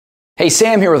Hey,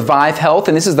 Sam here with Vive Health,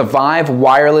 and this is the Vive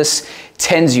Wireless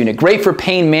TENS unit. Great for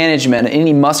pain management in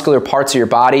any muscular parts of your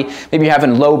body. Maybe you're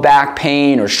having low back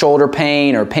pain or shoulder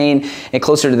pain or pain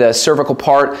closer to the cervical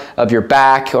part of your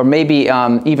back, or maybe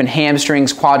even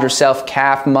hamstrings, quadriceps,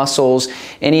 calf muscles,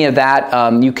 any of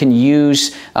that you can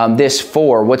use this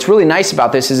for. What's really nice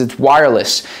about this is it's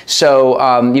wireless,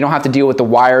 so you don't have to deal with the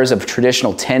wires of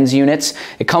traditional TENS units.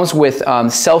 It comes with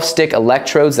self-stick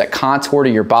electrodes that contour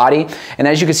to your body, and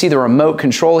as you can see, the remote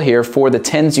control here for the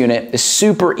TENS unit is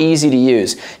super easy to use.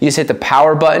 You just hit the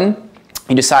power button,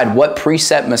 you decide what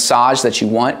preset massage that you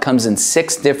want, comes in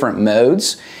 6 different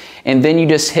modes, and then you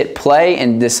just hit play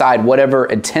and decide whatever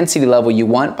intensity level you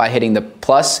want by hitting the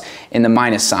plus and the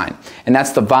minus sign. And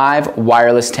that's the Vive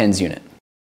Wireless TENS unit.